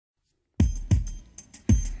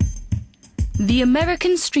The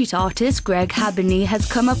American street artist Greg Haberny has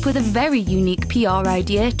come up with a very unique PR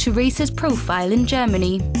idea to raise his profile in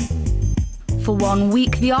Germany. For 1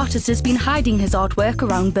 week, the artist has been hiding his artwork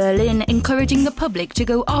around Berlin, encouraging the public to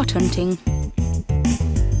go art hunting.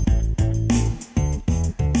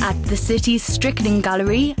 At the city's Strickling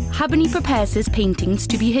Gallery, Haberny prepares his paintings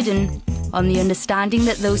to be hidden, on the understanding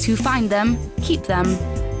that those who find them, keep them.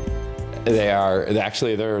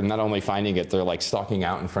 They're not only finding it, they're like stalking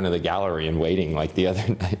out in front of the gallery and waiting. Like the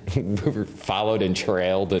other night, we were followed and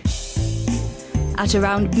trailed. At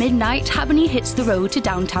around midnight, Haberny hits the road to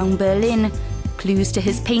downtown Berlin. Clues to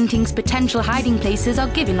his paintings' potential hiding places are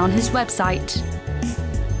given on his website.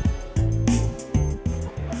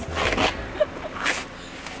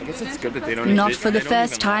 Not for the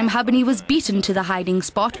first time, Haberny was beaten to the hiding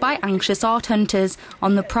spot by anxious art hunters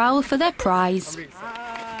on the prowl for their prize.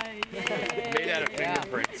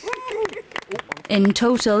 In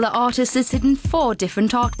total, the artist has hidden 4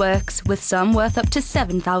 different artworks, with some worth up to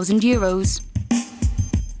 7,000 euros.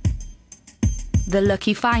 The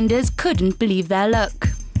lucky finders couldn't believe their luck.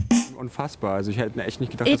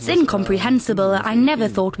 It's incomprehensible. I never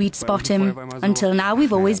thought we'd spot him. Until now,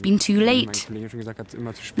 we've always been too late.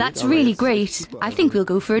 That's really great. I think we'll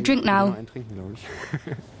go for a drink now.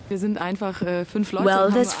 Well,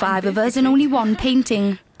 there's 5 of us and only 1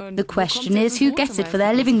 painting. The question is, who gets it for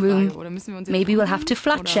their living room? Maybe we'll have to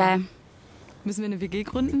flat share.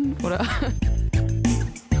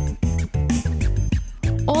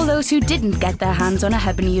 All those who didn't get their hands on a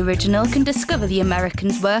Haberny original can discover the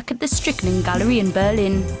American's work at the Strickling Gallery in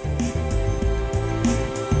Berlin.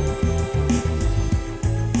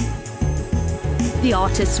 The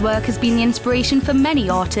artist's work has been the inspiration for many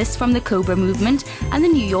artists from the Cobra movement and the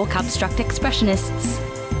New York abstract expressionists.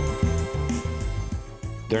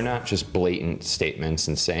 They're not just blatant statements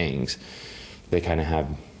and sayings. They kind of have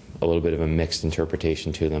a little bit of a mixed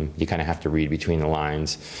interpretation to them. You kind of have to read between the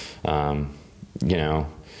lines. You know,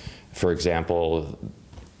 for example,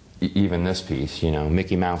 even this piece, you know,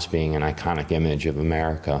 Mickey Mouse being an iconic image of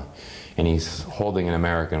America, and he's holding an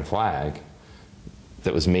American flag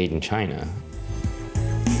that was made in China.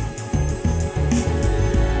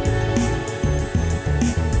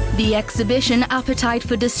 The exhibition Appetite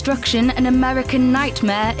for Destruction, an American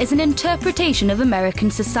Nightmare is an interpretation of American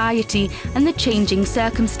society and the changing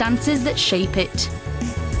circumstances that shape it.